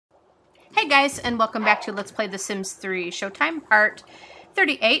Hey guys, and welcome back to Let's Play The Sims 3 Showtime Part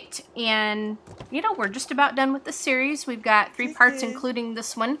 38. And, you know, we're just about done with the series. We've got 3 parts, including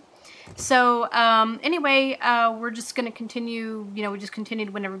this one. So, anyway, we're just going to continue, we just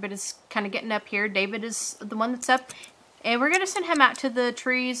continued when everybody's kind of getting up here. David is the one that's up. And we're going to send him out to the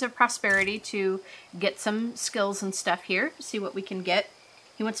Trees of Prosperity to get some skills and stuff here, see what we can get.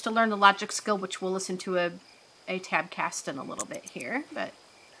 He wants to learn the logic skill, which we'll listen to a tab cast in a little bit here, but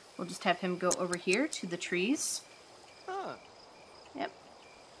we'll just have him go over here to the trees. Huh. Yep.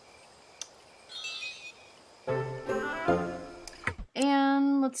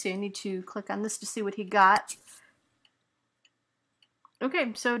 And let's see, I need to click on this to see what he got.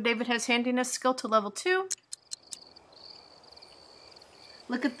 Okay, so David has handiness skill to level 2.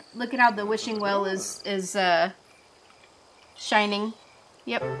 Look at how the wishing well is shining.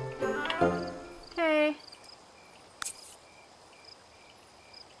 Yep. Okay.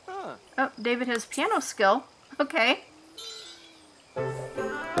 Huh. Oh, David has piano skill. Okay.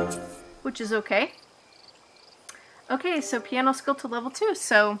 Which is okay. Okay, so piano skill to level 2.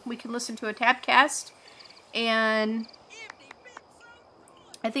 So we can listen to a tab cast. And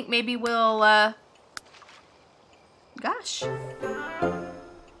I think maybe we'll, gosh.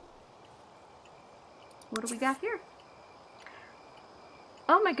 What do we got here?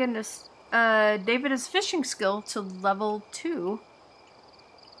 Oh my goodness. David has fishing skill to level 2.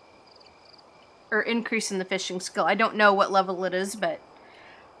 Or increase in the fishing skill. I don't know what level it is, but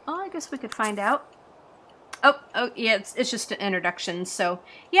I guess we could find out. Oh yeah, it's just an introduction. So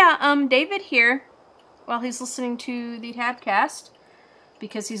yeah, David here, while he's listening to the tabcast,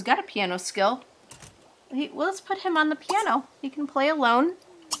 because he's got a piano skill. Well, let's put him on the piano. He can play alone.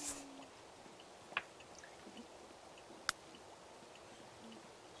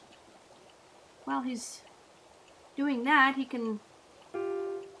 While he's doing that, he can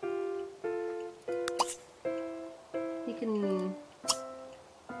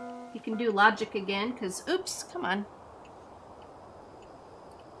do logic again, because, oops, come on.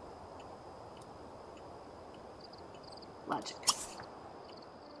 Logic.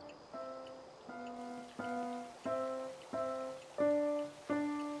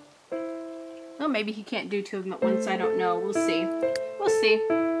 Well, maybe he can't do 2 of them at once, I don't know. We'll see. We'll see.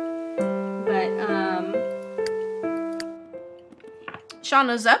 But,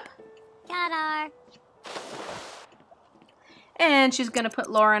 Shauna's up. Ta-da! And she's going to put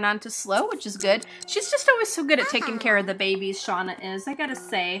Lauren onto slow, which is good. She's just always so good at taking care of the babies, Shauna is. I gotta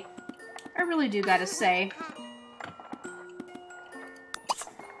say. I really do gotta say.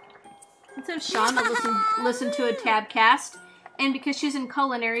 Let's have Shauna listen to a tab cast. And because she's in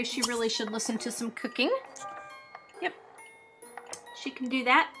culinary, she really should listen to some cooking. Yep. She can do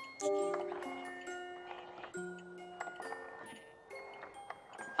that.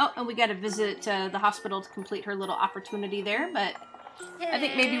 Oh, and we got to visit the hospital to complete her little opportunity there, but I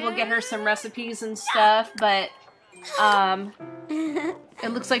think maybe we'll get her some recipes and stuff, but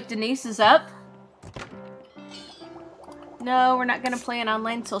it looks like Denise is up. No, we're not going to play an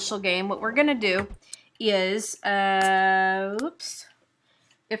online social game. What we're going to do is, oops,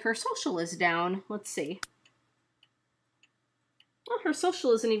 if her social is down, let's see. Well, her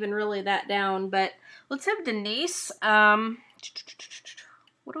social isn't even really that down, but let's have Denise,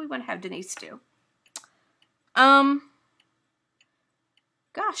 what do we want to have Denise do?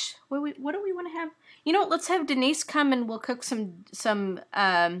 Gosh, what do we want to have? You know what, let's have Denise come and we'll cook some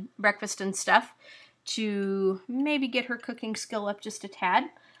breakfast and stuff to maybe get her cooking skill up just a tad.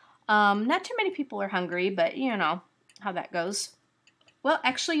 Not too many people are hungry, but you know how that goes. Well,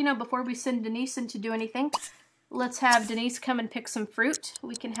 actually, you know, before we send Denise in to do anything, let's have Denise come and pick some fruit.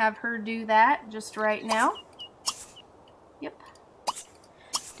 We can have her do that just right now. Yep.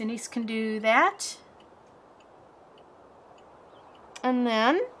 Denise can do that. And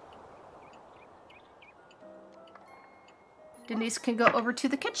then Denise can go over to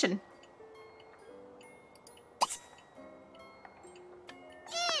the kitchen.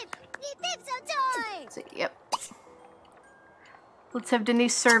 So, yep. Let's have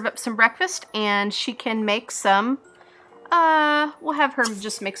Denise serve up some breakfast, and she can make some, we'll have her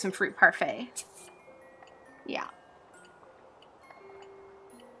just make some fruit parfait. Yeah.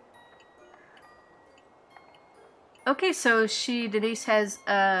 Okay, so Denise has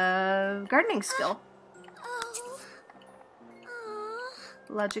a gardening skill.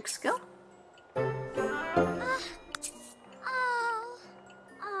 Logic skill.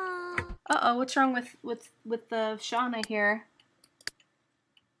 Uh-oh, what's wrong with the Shauna here?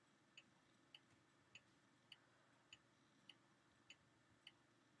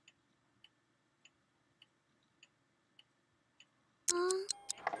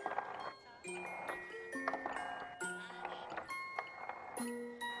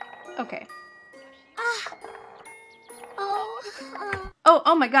 Okay. Oh.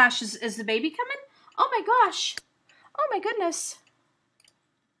 Oh my gosh, is the baby coming? Oh my gosh. Oh my goodness.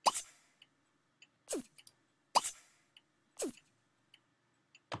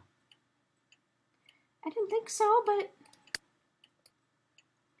 I didn't think so, but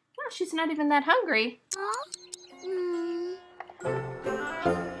well, she's not even that hungry.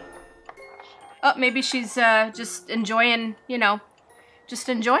 Oh, maybe she's just enjoying, you know, just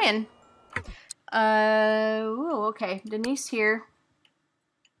enjoying. Ooh, okay, Denise here.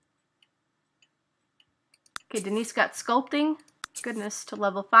 Okay, Denise got sculpting. Goodness, to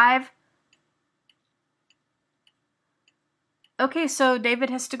level 5. Okay, so David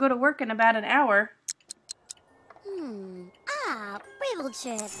has to go to work in about an hour. Brittle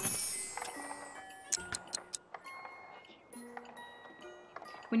chip.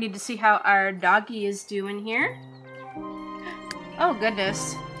 We need to see how our doggy is doing here. Oh,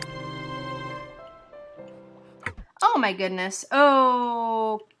 goodness. Oh, my goodness.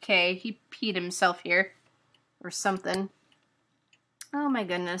 Okay, he peed himself here. Or something. Oh, my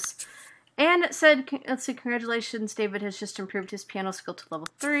goodness. And it said, let's see, congratulations, David has just improved his piano skill to level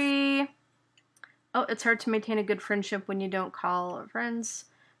 3. Oh, it's hard to maintain a good friendship when you don't call friends.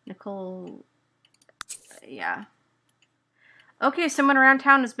 Nicole, yeah. Okay, someone around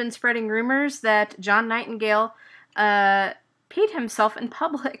town has been spreading rumors that John Nightingale peed himself in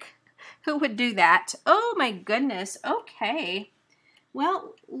public. Who would do that? Oh my goodness. Okay.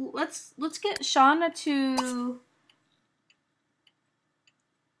 Well, let's get Shauna to,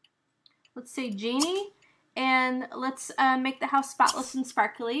 let's say Jeannie, and let's make the house spotless and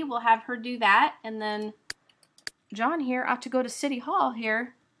sparkly. We'll have her do that, and then John here ought to go to City Hall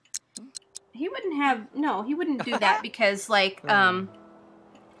here. He wouldn't have, no, he wouldn't do that because, like,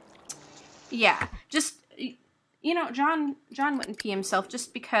 yeah, just, you know, John wouldn't pee himself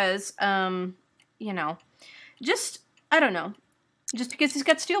just because, you know, just, I don't know, just because he's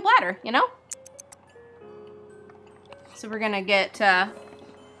got steel bladder, you know? So we're gonna get, Yeah.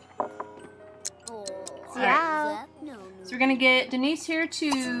 right. So we're gonna get Denise here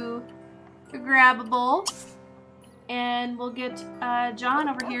to grab a bowl. And we'll get John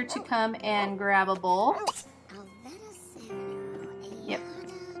over here to come and grab a bowl. Yep.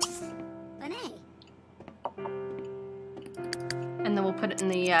 And then we'll put it in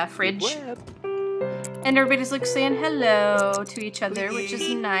the fridge. And everybody's like saying hello to each other, which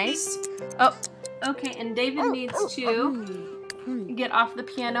is nice. Oh, okay. And David needs to get off the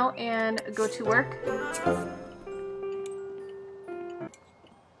piano and go to work.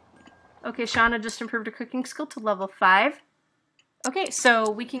 Okay, Shauna just improved her cooking skill to level 5. Okay, so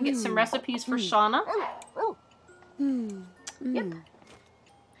we can get some recipes for Shauna. Yep.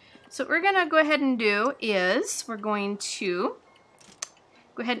 So what we're going to go ahead and do is we're going to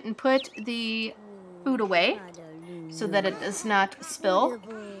go ahead and put the food away so that it does not spoil,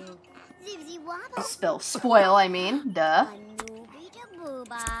 I mean, duh.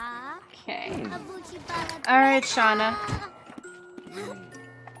 Okay. All right, Shauna.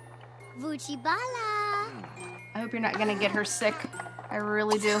 I hope you're not going to get her sick. I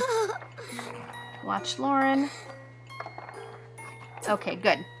really do. Watch Lauren. Okay,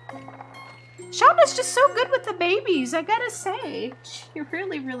 good. Shauna's just so good with the babies, I gotta say. She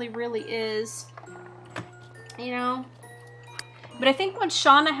really, really, really is. You know? But I think once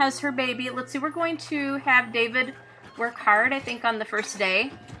Shauna has her baby, let's see, we're going to have David work hard, I think, on the first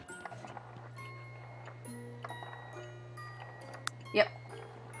day. Yep.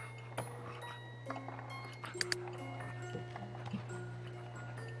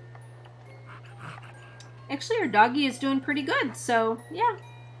 Actually, our doggy is doing pretty good, so yeah,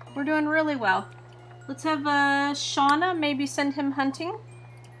 we're doing really well. Let's have Shauna maybe send him hunting.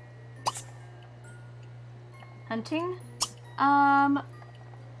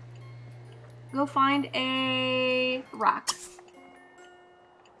 Go find a rock.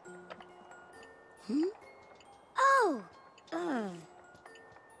 Oh.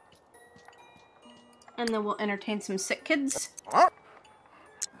 And then we'll entertain some sick kids.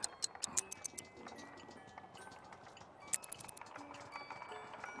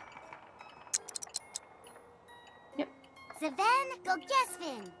 Yep. Sven, go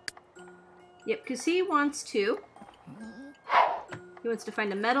Gesvin. Yep, because he wants to. He wants to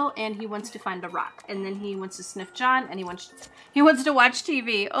find a medal, and he wants to find a rock. And then he wants to sniff John, and he wants to watch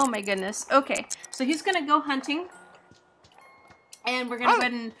TV. Oh my goodness. Okay, so he's going to go hunting. And we're going to go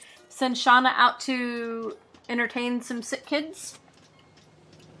ahead and send Shauna out to entertain some sick kids.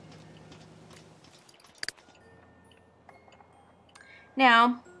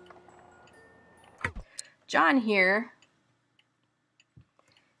 Now, John here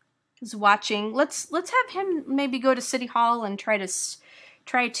is watching. Let's have him maybe go to City Hall and try to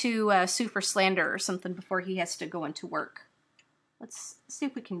sue for slander or something before he has to go into work. Let's see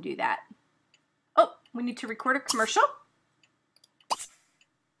if we can do that. Oh, we need to record a commercial.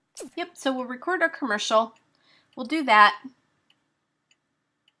 Yep, so we'll record our commercial. We'll do that.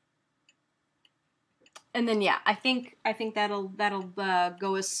 And then yeah, I think that'll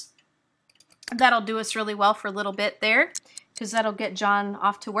do us really well for a little bit there, because that'll get John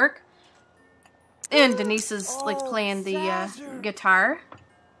off to work. And Denise is like playing the guitar.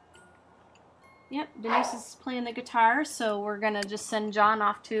 Yep, Denise is playing the guitar, so we're gonna just send John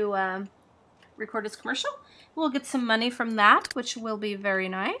off to record his commercial. We'll get some money from that, which will be very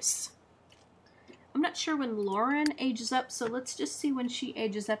nice. I'm not sure when Lauren ages up, so let's just see when she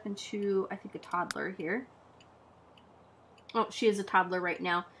ages up into, I think, a toddler here. Oh, she is a toddler right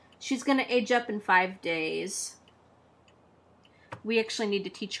now. She's going to age up in 5 days. We actually need to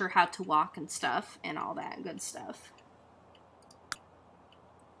teach her how to walk and stuff and all that good stuff.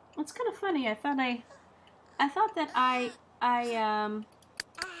 It's kind of funny. I thought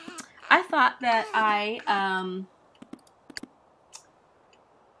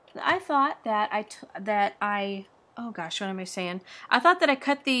oh gosh, what am I saying? I thought that I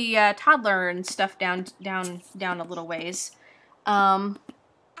cut the toddler and stuff down a little ways.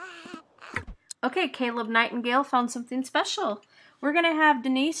 Okay, Caleb Nightingale found something special. We're gonna have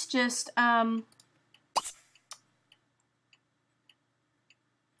Denise just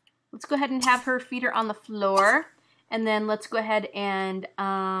let's go ahead and have her feet her on the floor, and then let's go ahead and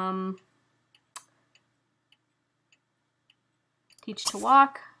teach to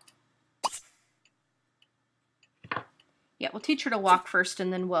walk. Yeah, we'll teach her to walk first,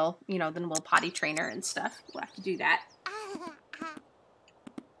 and then we'll potty train her and stuff. We'll have to do that.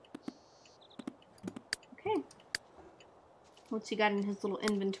 Okay. What's he got in his little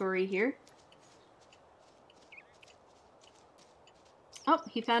inventory here? Oh,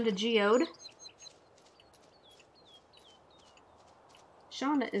 he found a geode.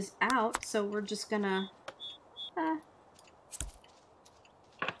 Shauna is out, so we're just gonna...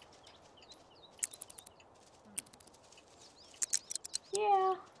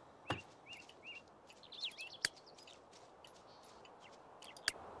 yeah.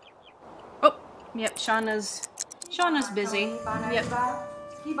 Oh, yep, Shauna's busy. Yep.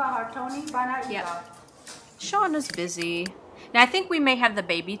 Yep. Shauna's busy. Now, I think we may have the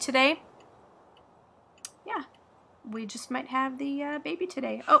baby today. Yeah. We just might have the baby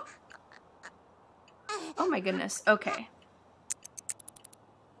today. Oh. Oh my goodness. Okay.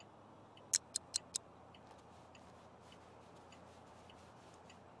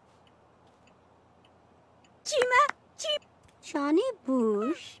 Johnny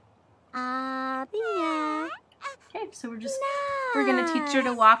Bush. Yeah. Okay, so we're gonna teach her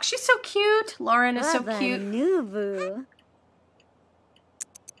to walk. She's so cute. Lauren is so cute. Nubu.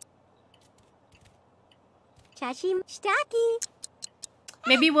 Chachi Staki.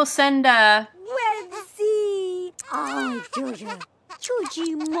 Maybe we'll send Websy. Oh, Georgia.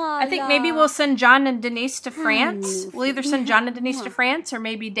 I think maybe we'll send John and Denise to France. We'll either send John and Denise to France, or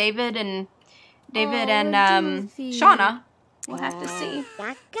maybe David and Shauna. We'll have to see.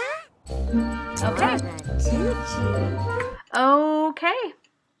 Okay. Okay.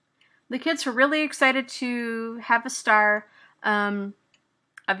 The kids were really excited to have a star of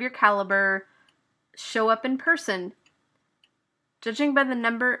your caliber show up in person. Judging by the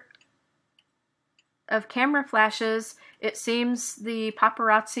number of camera flashes, it seems the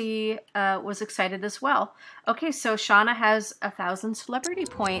paparazzi was excited as well. Okay, so Shauna has 1,000 celebrity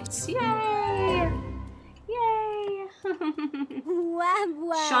points. Yay! Yay!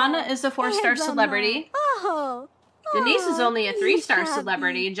 Shauna is a 4-star celebrity. Denise is only a 3-star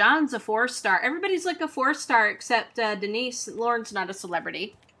celebrity. John's a 4-star. Everybody's like a 4-star except Denise. Lauren's not a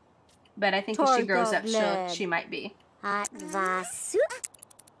celebrity. But I think as she grows up, she might be. Okay,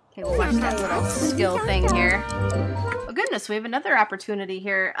 we'll watch that little skill thing here. Oh goodness, we have another opportunity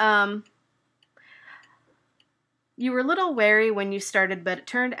here. You were a little wary when you started, but it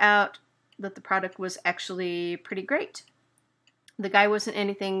turned out that the product was actually pretty great. The guy wasn't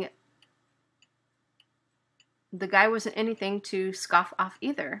anything to scoff off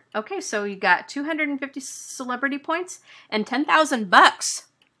either. Okay, so you got 250 celebrity points and 10,000 bucks.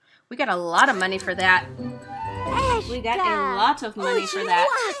 We got a lot of money for that. We got a lot of money for that.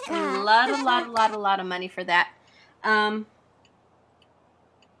 A lot of money for that.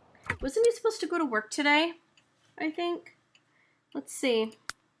 Wasn't he supposed to go to work today? I think. Let's see.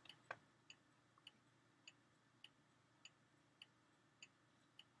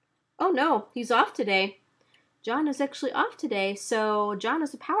 Oh no, he's off today. John is actually off today, so John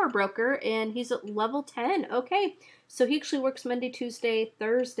is a power broker, and he's at level 10. Okay, so he actually works Monday, Tuesday,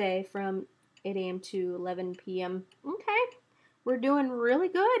 Thursday from 8 a.m. to 11 p.m. Okay, we're doing really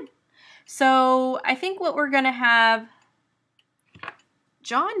good. So I think what we're going to have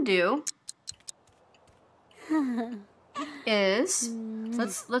John do is,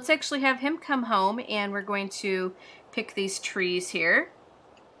 let's actually have him come home, and we're going to pick these trees here.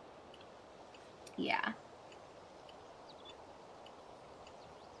 Yeah.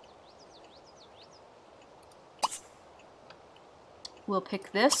 We'll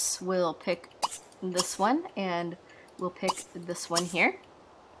pick this, we'll pick this one, and we'll pick this one here.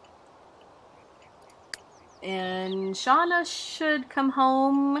 And Shauna should come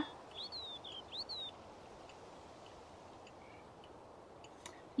home.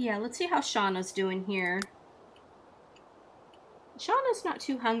 Yeah, let's see how Shauna's doing here. Shauna's not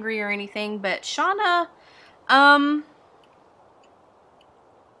too hungry or anything, but Shauna,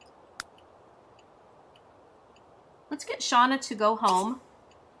 let's get Shauna to go home.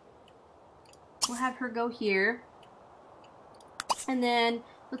 We'll have her go here. And then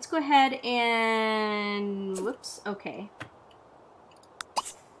let's go ahead and, whoops, okay.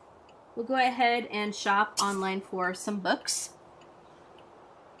 We'll go ahead and shop online for some books.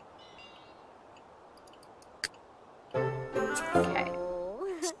 Okay.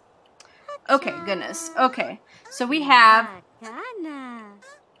 Okay, goodness. Okay, so we have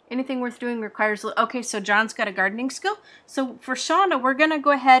anything worth doing requires, okay, so John's got a gardening skill. So for Shauna, we're gonna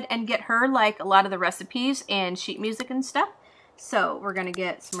go ahead and get her like a lot of the recipes and sheet music and stuff. So we're gonna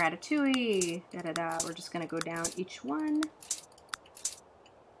get some ratatouille, da-da-da. We're just gonna go down each one.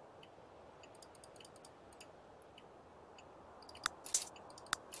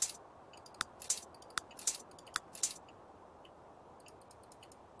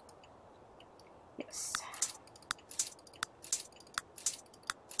 Yes.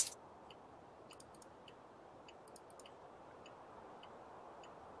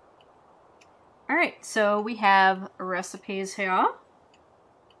 All right, so we have recipes here.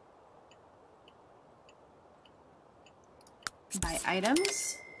 By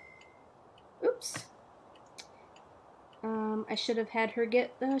items. Oops. I should have had her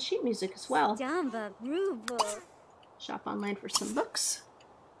get the sheet music as well. Shop online for some books.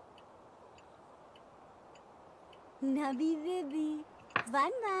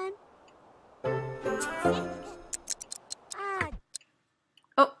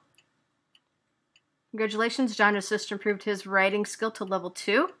 Oh. Congratulations, John has just improved his writing skill to level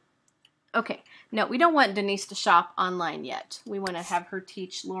 2. Okay, no, we don't want Denise to shop online yet. We want to have her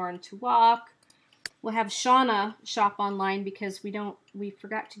teach Lauren to walk. We'll have Shauna shop online because we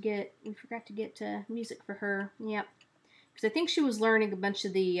forgot to get music for her. Yep, because I think she was learning a bunch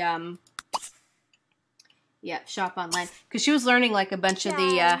of the shop online because she was learning like a bunch of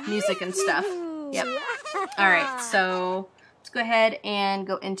the music and stuff. Yep. All right, so let's go ahead and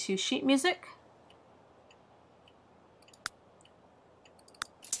go into sheet music.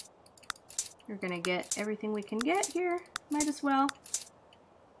 We're gonna get everything we can get here. Might as well.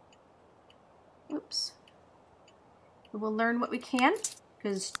 Oops. We'll learn what we can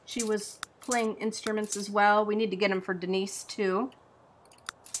because she was playing instruments as well. We need to get them for Denise too.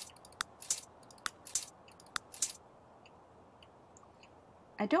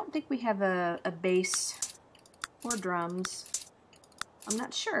 I don't think we have a bass or drums. I'm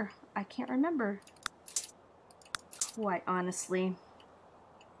not sure. I can't remember quite honestly.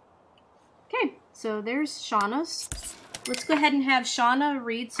 Okay, so there's Shauna's. Let's go ahead and have Shauna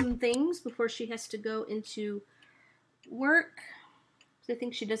read some things before she has to go into work. I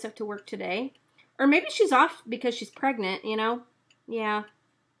think she does have to work today. Or maybe she's off because she's pregnant, you know? Yeah.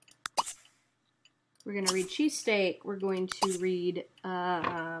 We're going to read cheesesteak. We're going to read, we're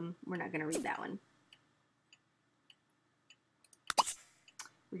not going to read that one.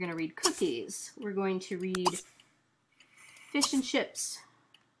 We're going to read cookies. We're going to read fish and chips.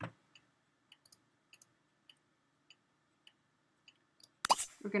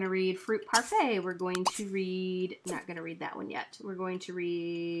 We're going to read fruit parfait. We're going to read, not going to read that one yet. We're going to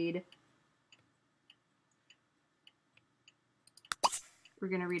read,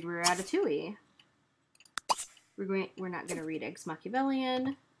 ratatouille. We're not going to read eggs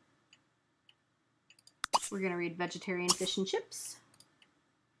Machiavellian. We're going to read vegetarian fish and chips.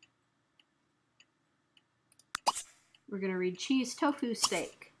 We're going to read cheese tofu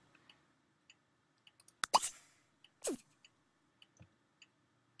steak.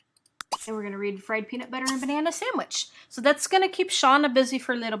 And we're going to read fried peanut butter and banana sandwich. So that's going to keep Shauna busy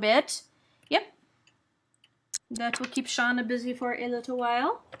for a little bit. Yep. That will keep Shauna busy for a little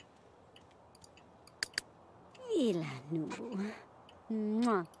while. Ilanu.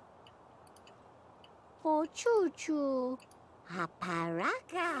 Mwah. Oh, Choo-choo.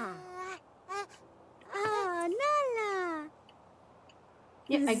 Haparaka. Ah, Nala.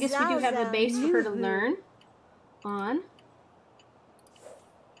 Yeah, I guess we do have a base for her to learn on.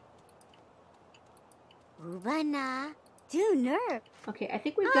 Ubana. Do nerve. Okay, I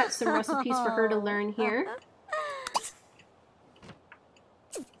think we've got some recipes for her to learn here.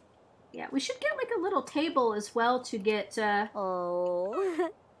 Yeah, we should get like a little table as well to get... Oh.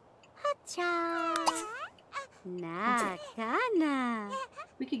 Hacha. Nakana.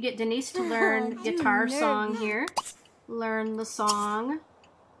 We could get Denise to learn guitar song here. Learn the song.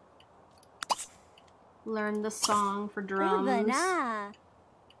 Learn the song for drums. Ubana.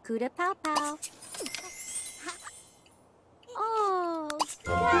 Kuda pow pow. Oh,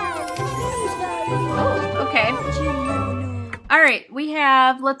 God. Oh, okay. All right, we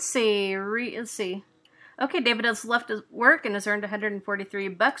have, let's see. Okay, David has left his work and has earned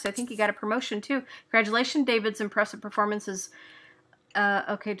 $143. I think he got a promotion too. Congratulations, David's impressive performance is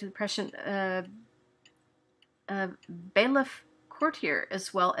okay to the impression bailiff courtier,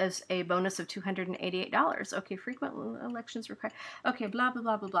 as well as a bonus of $288. Okay, frequent elections required. Okay, blah blah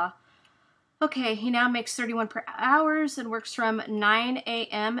blah blah blah. Okay, he now makes 31 per hours and works from 9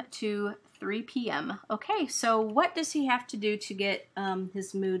 a.m. to 3 p.m. Okay, so what does he have to do to get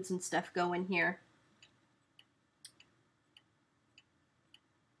his moods and stuff going here?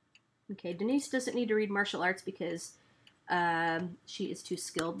 Okay, Denise doesn't need to read martial arts because she is too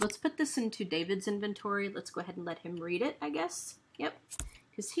skilled. Let's put this into David's inventory. Let's go ahead and let him read it, I guess. Yep,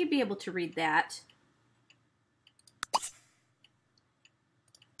 because he'd be able to read that.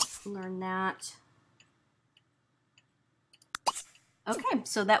 Learn that. Okay,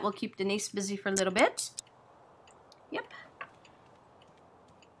 so that will keep Denise busy for a little bit. Yep.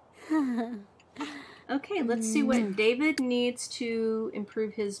 Okay, let's see what David needs to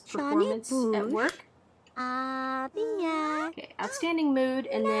improve his performance at work. Okay, outstanding mood,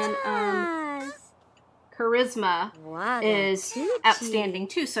 and then charisma is outstanding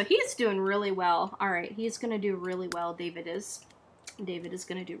too. So he's doing really well. All right, he's going to do really well. David is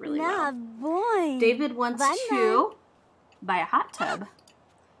going to do really well. David wants to buy a hot tub.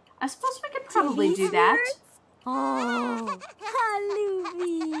 I suppose we could probably do that. Oh,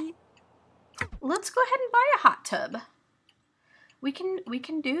 Haluvi. Let's go ahead and buy a hot tub. We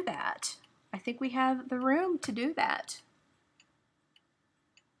can do that. I think we have the room to do that.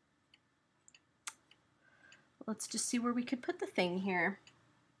 Let's just see where we could put the thing here.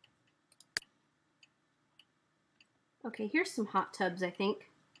 Okay, here's some hot tubs, I think.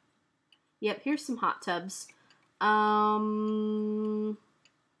 Yep, here's some hot tubs.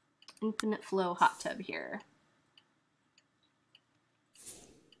 Infinite flow hot tub here.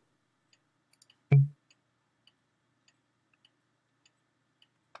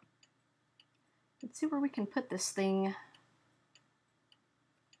 Let's see where we can put this thing.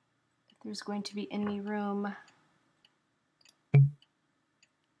 If there's going to be any room.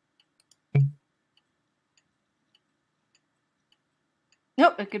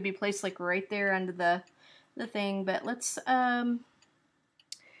 Nope, it could be placed like right there under the thing, but let's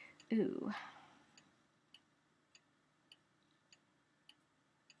ooh.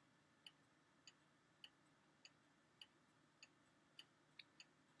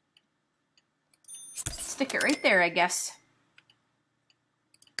 Stick it right there, I guess.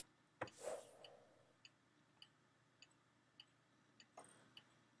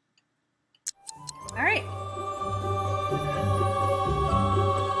 All right.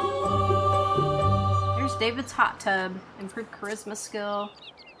 There's David's hot tub. Improved charisma skill.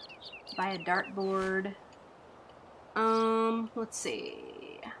 Buy a dartboard. Let's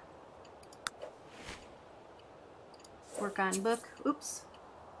see. Work on book. Oops.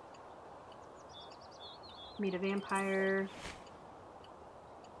 Meet a vampire.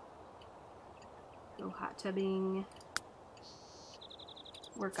 Go hot tubbing.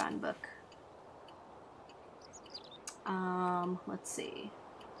 Work on book. Let's see.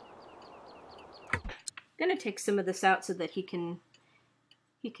 I'm gonna take some of this out so that he can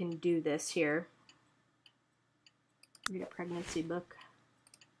do this here. Read a pregnancy book.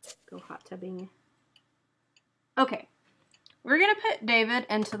 Go hot tubbing. Okay. We're gonna put David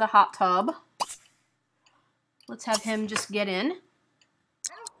into the hot tub. Let's have him just get in.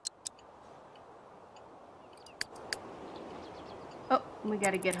 Oh, we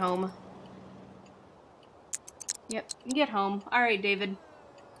gotta get home. Yep, get home. All right, David.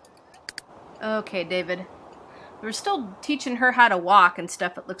 Okay, David. We're still teaching her how to walk and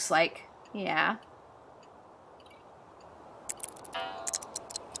stuff, it looks like. Yeah.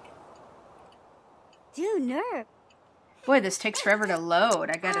 Do nerve. Boy, this takes forever to load,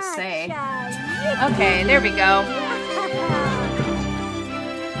 I gotta say. Acha, Okay, there we go.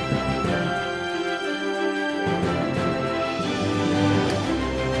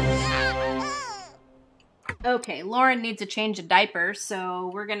 Okay, Lauren needs a change of diaper, so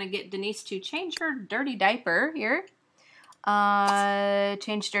we're gonna get Denise to change her dirty diaper here.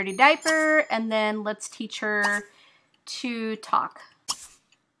 Change dirty diaper, and then let's teach her to talk.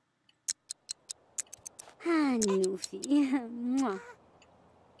 Hanufi.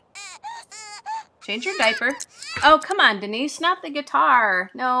 Change your diaper. Oh, come on, Denise, not the guitar.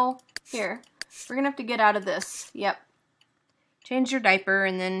 No, here. We're gonna have to get out of this. Yep. Change your diaper,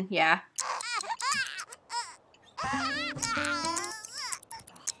 and then, yeah.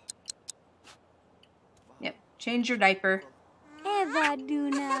 Yep, change your diaper. Eva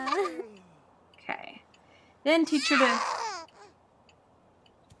Duna. Okay. Then teach her to...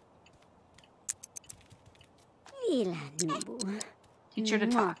 Ilanubu. Teach her to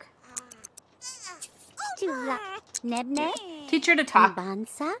talk. Tula. Nebne. Teach her to talk.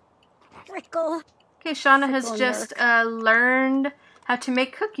 Bansa. Rico. Okay, Shauna has just learned how to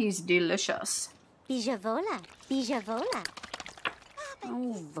make cookies delicious. Bijavola. Bijavola.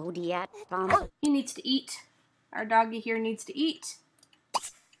 Oh, Vodiat. Bomb. He needs to eat. Our doggy here needs to eat.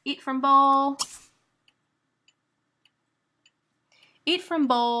 Eat from bowl. Eat from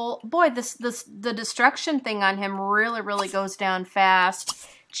bowl. Boy, the destruction thing on him really goes down fast.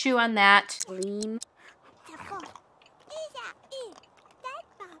 Chew on that. Gleam.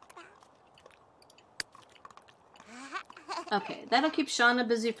 Okay, that'll keep Shauna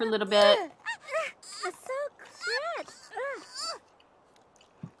busy for a little bit. So cute.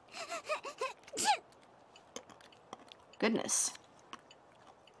 Goodness.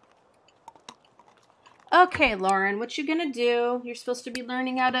 Okay, Lauren, what you gonna do? You're supposed to be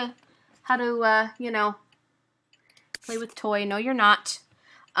learning how to, you know, play with toy. No, you're not.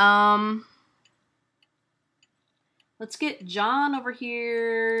 Let's get John over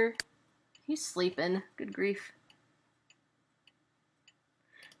here. He's sleeping. Good grief.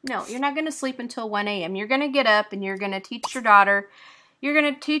 No, you're not gonna sleep until 1 a.m. You're gonna get up and you're gonna teach your daughter. You're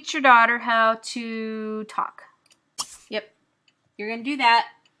gonna teach your daughter how to talk. Yep. You're gonna do that,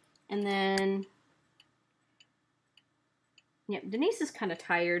 and then. Yep, Denise is kind of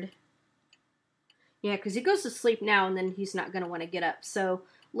tired. Yeah, because he goes to sleep now, and then he's not going to want to get up. So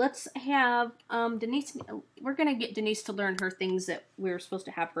let's have Denise. We're going to get Denise to learn her things that we were supposed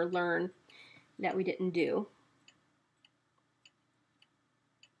to have her learn that we didn't do.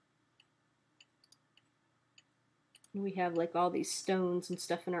 We have like all these stones and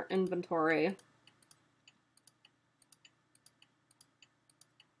stuff in our inventory.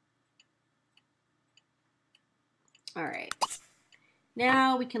 All right.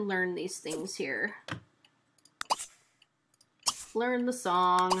 Now we can learn these things here. Learn the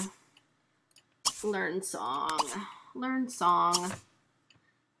song. Learn song. Learn song.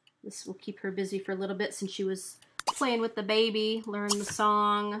 This will keep her busy for a little bit since she was playing with the baby. Learn the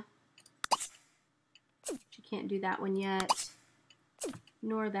song. She can't do that one yet.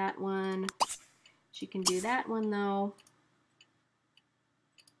 Nor that one. She can do that one though.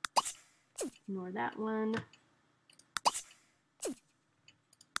 Nor that one.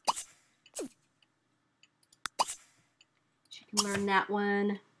 Can learn that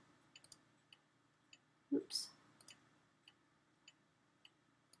one. Oops.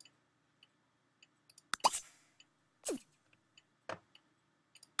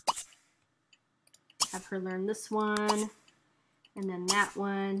 Have her learn this one, and then that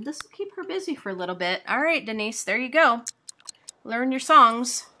one. This will keep her busy for a little bit. All right, Denise, there you go. Learn your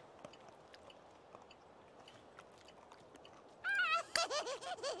songs.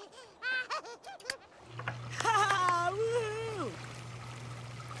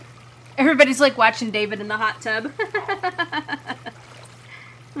 Everybody's like watching David in the hot tub.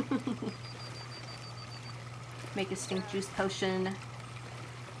 Make a stink juice potion.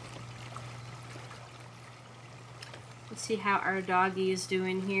 Let's see how our doggy is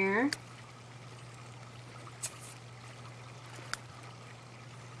doing here.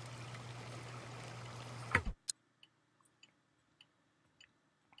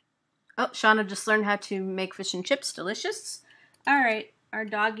 Oh, Shauna just learned how to make fish and chips delicious. All right. Our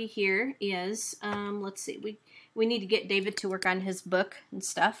doggy here is, let's see, we need to get David to work on his book and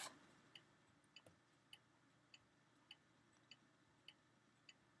stuff.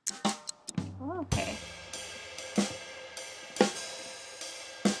 Okay.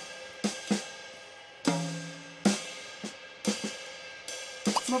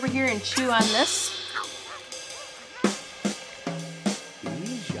 Come over here and chew on this.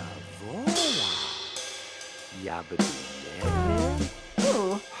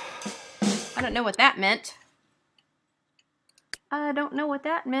 Ooh. I don't know what that meant. I don't know what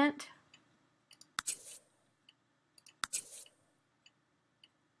that meant.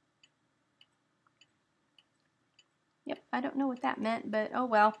 Yep, I don't know what that meant, but oh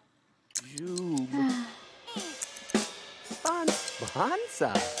well.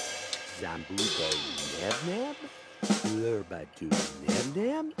 Bansa.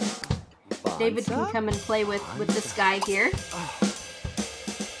 David can come and play with this guy here.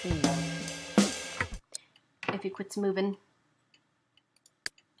 If he quits moving.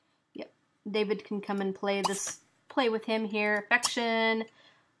 Yep. David can come and play with him here. Affection.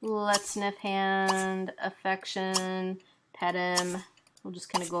 Let's sniff hand. Affection. Pet him. We'll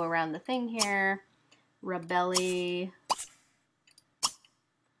just kind of go around the thing here. Rub belly.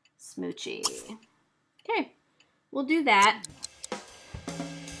 Smoochy. Okay. We'll do that.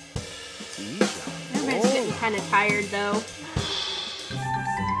 Everybody's getting kind of tired though.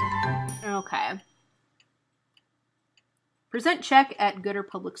 Okay. Present check at Gooder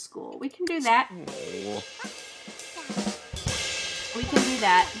Public School. We can do that. We can do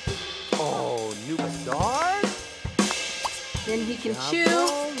that. Oh, new bazaar? Then he can chew.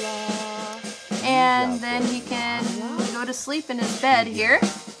 And then he can go to sleep in his bed here.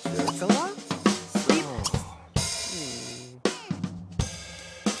 Sleep.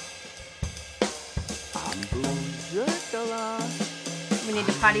 We need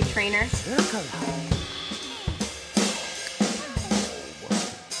a potty trainer.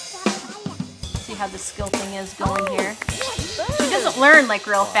 See how the skill thing is going here. She doesn't learn like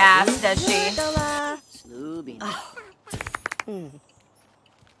real fast, does she?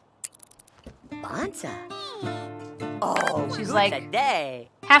 She's like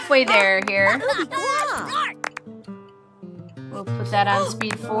halfway there here. We'll put that on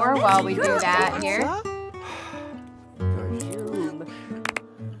speed 4 while we do that here.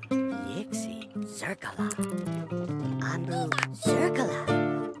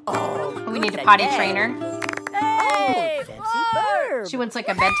 We need a potty trainer. She wants like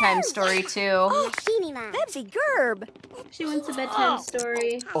a bedtime story too. She wants a bedtime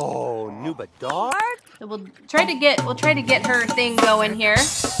story. Oh, new bazaar? So we'll try to get her thing going here.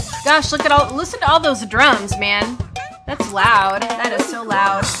 Gosh, listen to all those drums, man. That's loud. That is so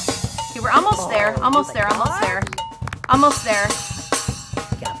loud. Okay, we're almost there. Almost there. Almost there. Almost there.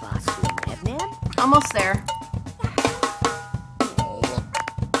 Almost there.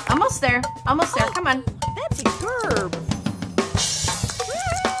 Almost there. Almost there. Come on.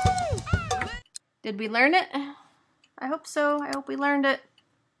 Did we learn it? I hope so. I hope we learned it.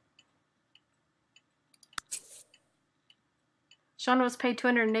 Shauna was paid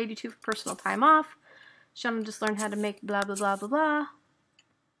 $282 for personal time off. Shauna just learned how to make blah, blah, blah, blah, blah.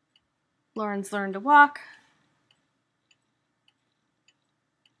 Lauren's learned to walk.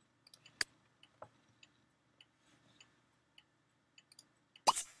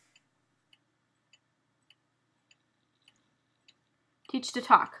 Teach to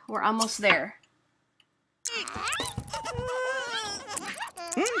talk. We're almost there.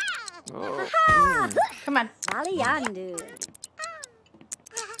 Come on.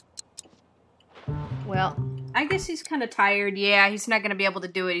 Well, I guess he's kind of tired. Yeah, he's not going to be able to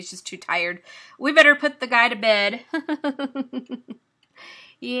do it. He's just too tired. We better put the guy to bed.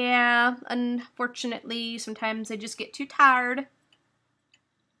 Yeah, unfortunately, sometimes they just get too tired.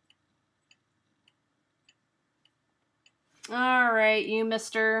 All right, you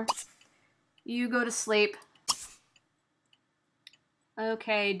mister. You go to sleep.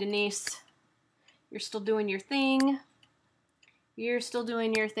 Okay, Denise. You're still doing your thing. You're still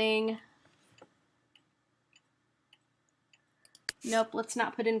doing your thing. Nope, let's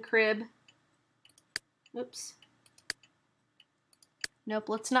not put in crib. Oops. Nope,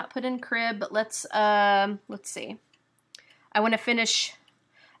 let's not put in crib, but let's see. I want to finish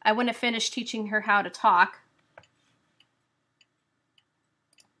teaching her how to talk.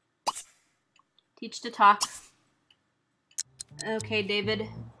 Teach to talk. Okay, David.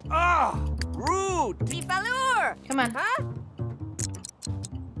 Ah, rude. Come on.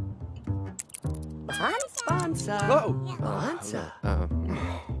 Bansa.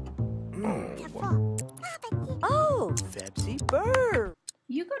 Oh, Febsy Burr.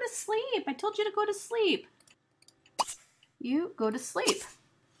 You go to sleep. I told you to go to sleep. You go to sleep.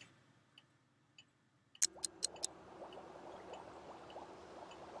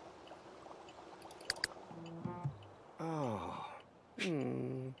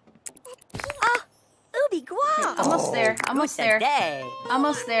 Ubi Gua. Almost there. Almost there.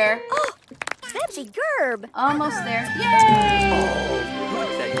 Almost there. Oh, Febsy Gerb. Almost there. Yay!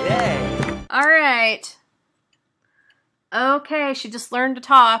 All right. Okay, she just learned to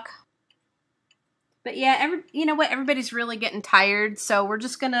talk. But yeah, you know what? Everybody's really getting tired, so we're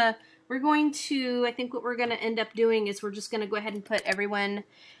going to, I think what we're going to end up doing is we're just going to go ahead and put everyone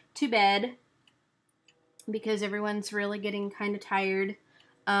to bed because everyone's really getting kind of tired.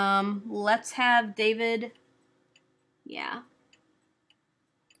 Let's have David, yeah.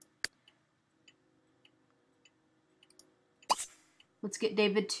 Let's get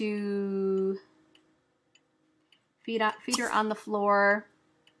David to feed her on the floor.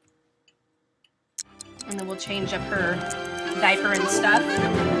 And then we'll change up her diaper and stuff.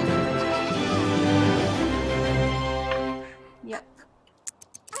 Yep.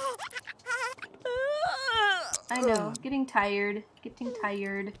 I know, getting tired.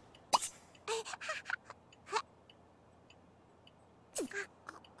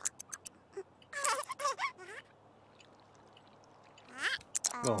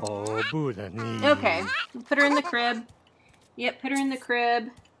 Oh, Buddha. Okay, put her in the crib. Yep, put her in the crib.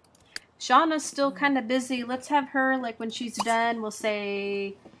 Shauna's still kind of busy. Let's have her, like, when she's done, we'll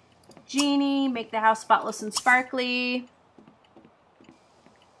say, Genie, make the house spotless and sparkly.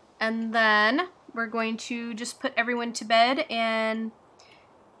 And then we're going to just put everyone to bed. And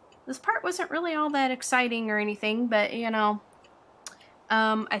this part wasn't really all that exciting or anything, but, you know,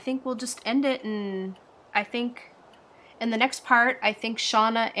 I think we'll just end it. And I think in the next part, I think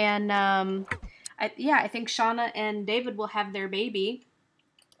Shauna and, I think Shauna and David will have their baby.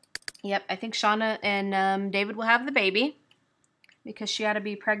 Yep, I think Shauna and David will have the baby because she ought to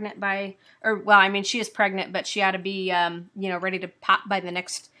be pregnant by, or well, I mean she is pregnant, but she ought to be, you know, ready to pop by the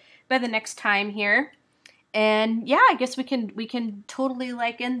next time here. And yeah, I guess we can totally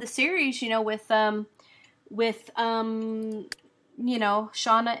like end the series, you know, with you know,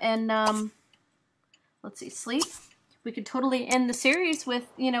 Shauna and let's see, sleep. We could totally end the series with,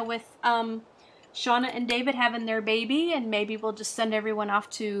 you know, with Shauna and David having their baby, and maybe we'll just send everyone off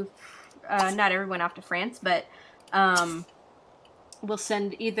to, not everyone off to France, but we'll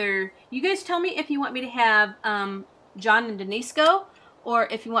send either, you guys tell me if you want me to have John and Denise go, or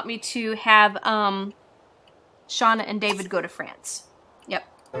if you want me to have Shauna and David go to France. Yep.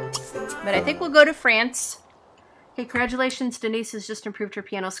 But I think we'll go to France. Okay, congratulations, Denise has just improved her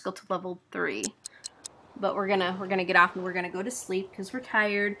piano skill to level 3. But we're gonna get off and we're gonna go to sleep because we're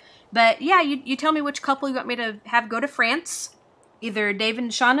tired. But yeah, you tell me which couple you want me to have go to France, either David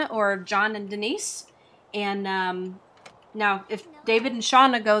and Shauna or John and Denise. And now, if David and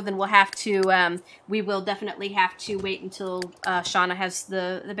Shauna go, then we'll have to. We will definitely have to wait until Shauna has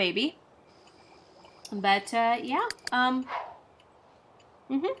the baby. But yeah.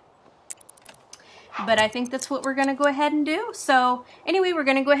 But I think that's what we're gonna go ahead and do. So anyway, we're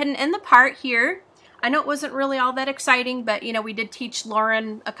gonna go ahead and end the part here. I know it wasn't really all that exciting, but, you know, we did teach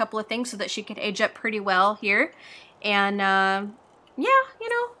Lauren a couple of things so that she could age up pretty well here. And, yeah, you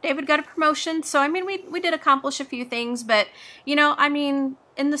know, David got a promotion. So, I mean, we did accomplish a few things. But, you know, I mean,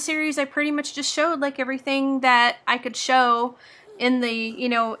 in the series, I pretty much just showed, like, everything that I could show in the, you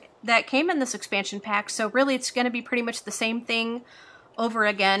know, that came in this expansion pack. So, really, it's going to be pretty much the same thing over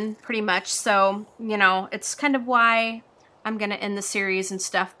again, pretty much. So, you know, it's kind of why I'm going to end the series and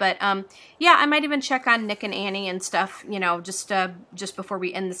stuff. But, yeah, I might even check on Nick and Annie and stuff, you know, just before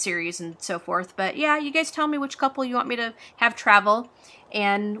we end the series and so forth. But, yeah, you guys tell me which couple you want me to have travel,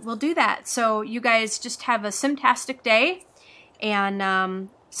 and we'll do that. So, you guys just have a simtastic day, and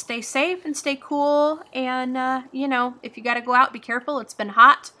stay safe and stay cool. And, you know, if you got to go out, be careful. It's been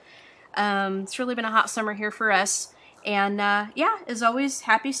hot. It's really been a hot summer here for us. And, yeah, as always,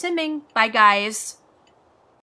 happy simming. Bye, guys.